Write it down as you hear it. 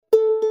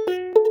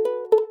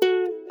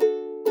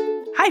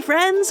Hi,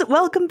 friends.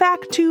 Welcome back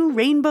to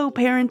Rainbow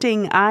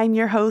Parenting. I'm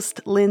your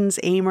host,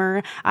 Linz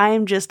Amer. I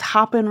am just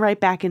hopping right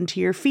back into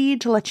your feed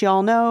to let you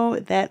all know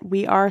that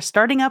we are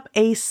starting up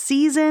a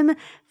season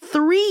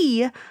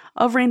 3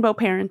 of Rainbow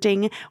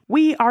Parenting.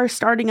 We are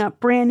starting up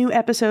brand new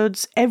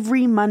episodes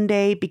every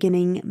Monday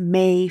beginning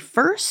May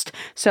 1st.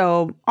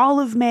 So all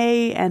of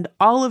May and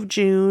all of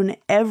June,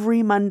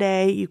 every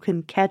Monday, you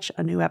can catch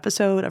a new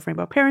episode of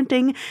Rainbow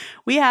Parenting.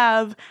 We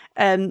have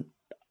an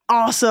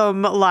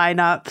awesome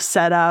lineup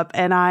set up,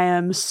 and I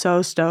am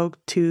so stoked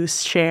to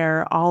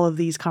share all of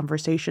these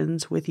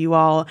conversations with you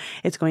all.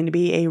 It's going to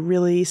be a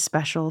really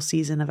special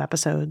season of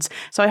episodes.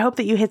 So I hope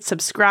that you hit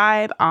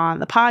subscribe on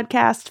the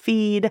podcast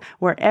feed,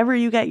 wherever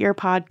you get your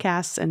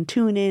podcasts, and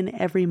tune in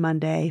every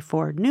Monday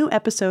for new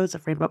episodes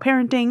of Rainbow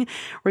Parenting.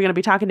 We're going to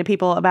be talking to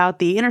people about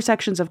the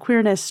intersections of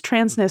queerness,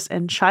 transness,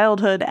 and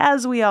childhood,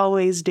 as we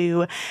always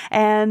do.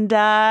 And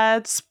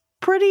it's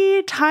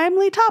pretty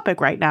timely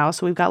topic right now.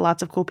 So we've got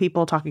lots of cool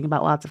people talking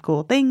about lots of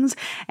cool things,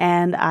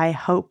 and I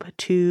hope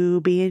to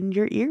be in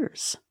your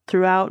ears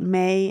throughout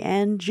May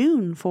and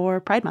June for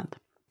Pride Month.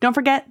 Don't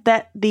forget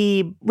that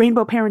the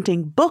Rainbow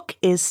Parenting book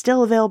is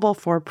still available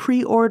for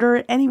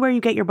pre-order anywhere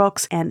you get your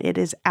books, and it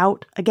is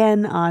out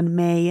again on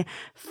May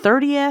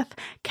 30th.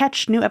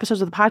 Catch new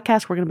episodes of the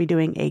podcast. We're going to be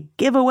doing a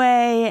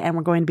giveaway, and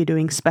we're going to be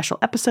doing special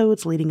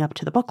episodes leading up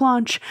to the book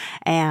launch,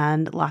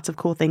 and lots of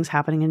cool things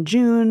happening in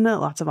June,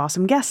 lots of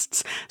awesome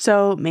guests.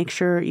 So make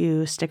sure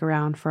you stick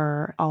around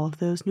for all of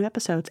those new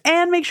episodes,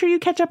 and make sure you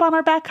catch up on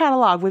our back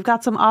catalog. We've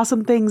got some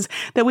awesome things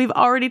that we've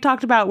already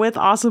talked about with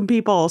awesome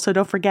people, so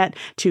don't forget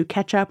to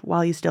catch up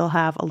while you still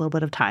have a little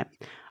bit of time.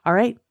 All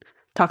right,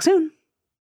 talk soon.